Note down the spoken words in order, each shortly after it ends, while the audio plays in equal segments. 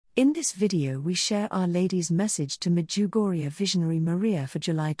In this video we share Our Lady's message to Medjugorje Visionary Marija for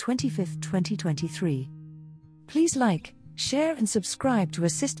July 25, 2023. Please like, share and subscribe to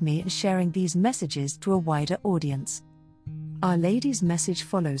assist me in sharing these messages to a wider audience. Our Lady's message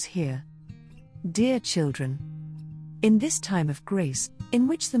follows here. Dear children, in this time of grace, in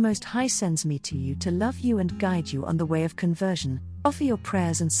which the Most High sends me to you to love you and guide you on the way of conversion, offer your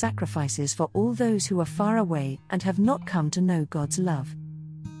prayers and sacrifices for all those who are far away and have not come to know God's love.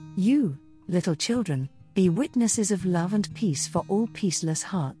 You, little children, be witnesses of love and peace for all peaceless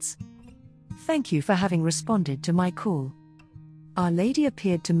hearts. Thank you for having responded to my call. Our Lady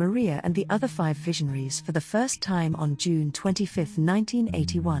appeared to Maria and the other 5 visionaries for the first time on June 25,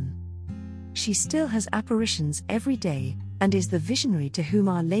 1981. She still has apparitions every day, and is the visionary to whom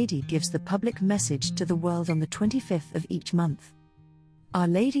Our Lady gives the public message to the world on the 25th of each month. Our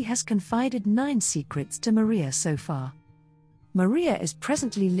Lady has confided 9 secrets to Maria so far. Maria is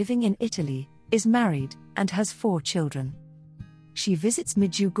presently living in Italy, is married, and has 4 children. She visits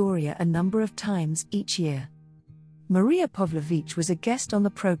Medjugorje a number of times each year. Maria Pavlovich was a guest on the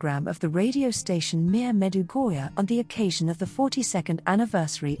program of the radio station near Medjugorje on the occasion of the 42nd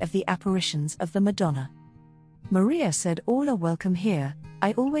anniversary of the apparitions of the Madonna. Maria said, "All are welcome here,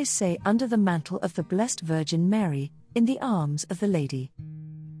 I always say, under the mantle of the Blessed Virgin Mary, in the arms of the Lady.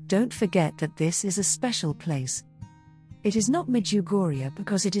 Don't forget that this is a special place. It is not Medjugorje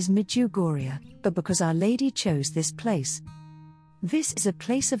because it is Medjugorje, but because Our Lady chose this place. This is a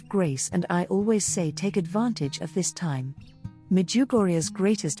place of grace, and I always say, take advantage of this time. Medjugorje's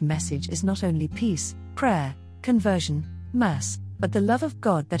greatest message is not only peace, prayer, conversion, Mass, but the love of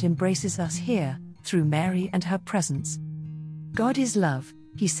God that embraces us here, through Mary and her presence. God is love,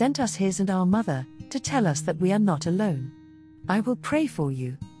 He sent us His and our Mother, to tell us that we are not alone. I will pray for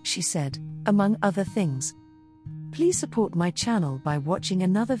you," she said, among other things. Please support my channel by watching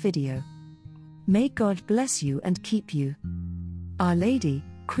another video. May God bless you and keep you. Our Lady,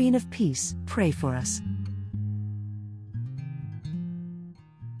 Queen of Peace, pray for us.